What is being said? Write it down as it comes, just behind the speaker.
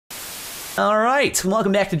All right,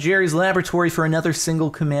 welcome back to Jerry's Laboratory for another single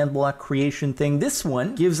command block creation thing. This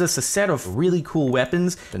one gives us a set of really cool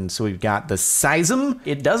weapons. And so we've got the Seism.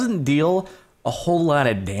 It doesn't deal a whole lot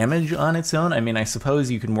of damage on its own. I mean, I suppose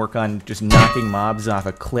you can work on just knocking mobs off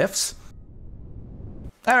of cliffs.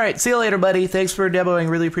 All right, see you later, buddy. Thanks for demoing,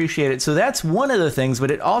 really appreciate it. So that's one of the things, but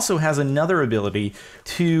it also has another ability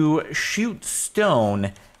to shoot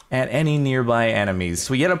stone at any nearby enemies.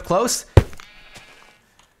 So we get up close.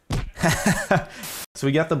 So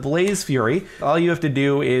we got the Blaze Fury. All you have to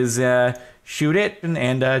do is shoot it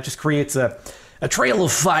and just creates a trail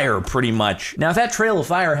of fire, pretty much. Now, if that trail of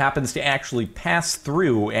fire happens to actually pass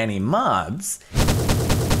through any mobs,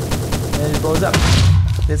 then it blows up.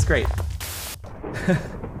 It's great.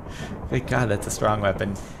 Thank God that's a strong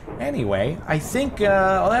weapon. Anyway, I think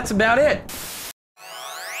well, that's about it.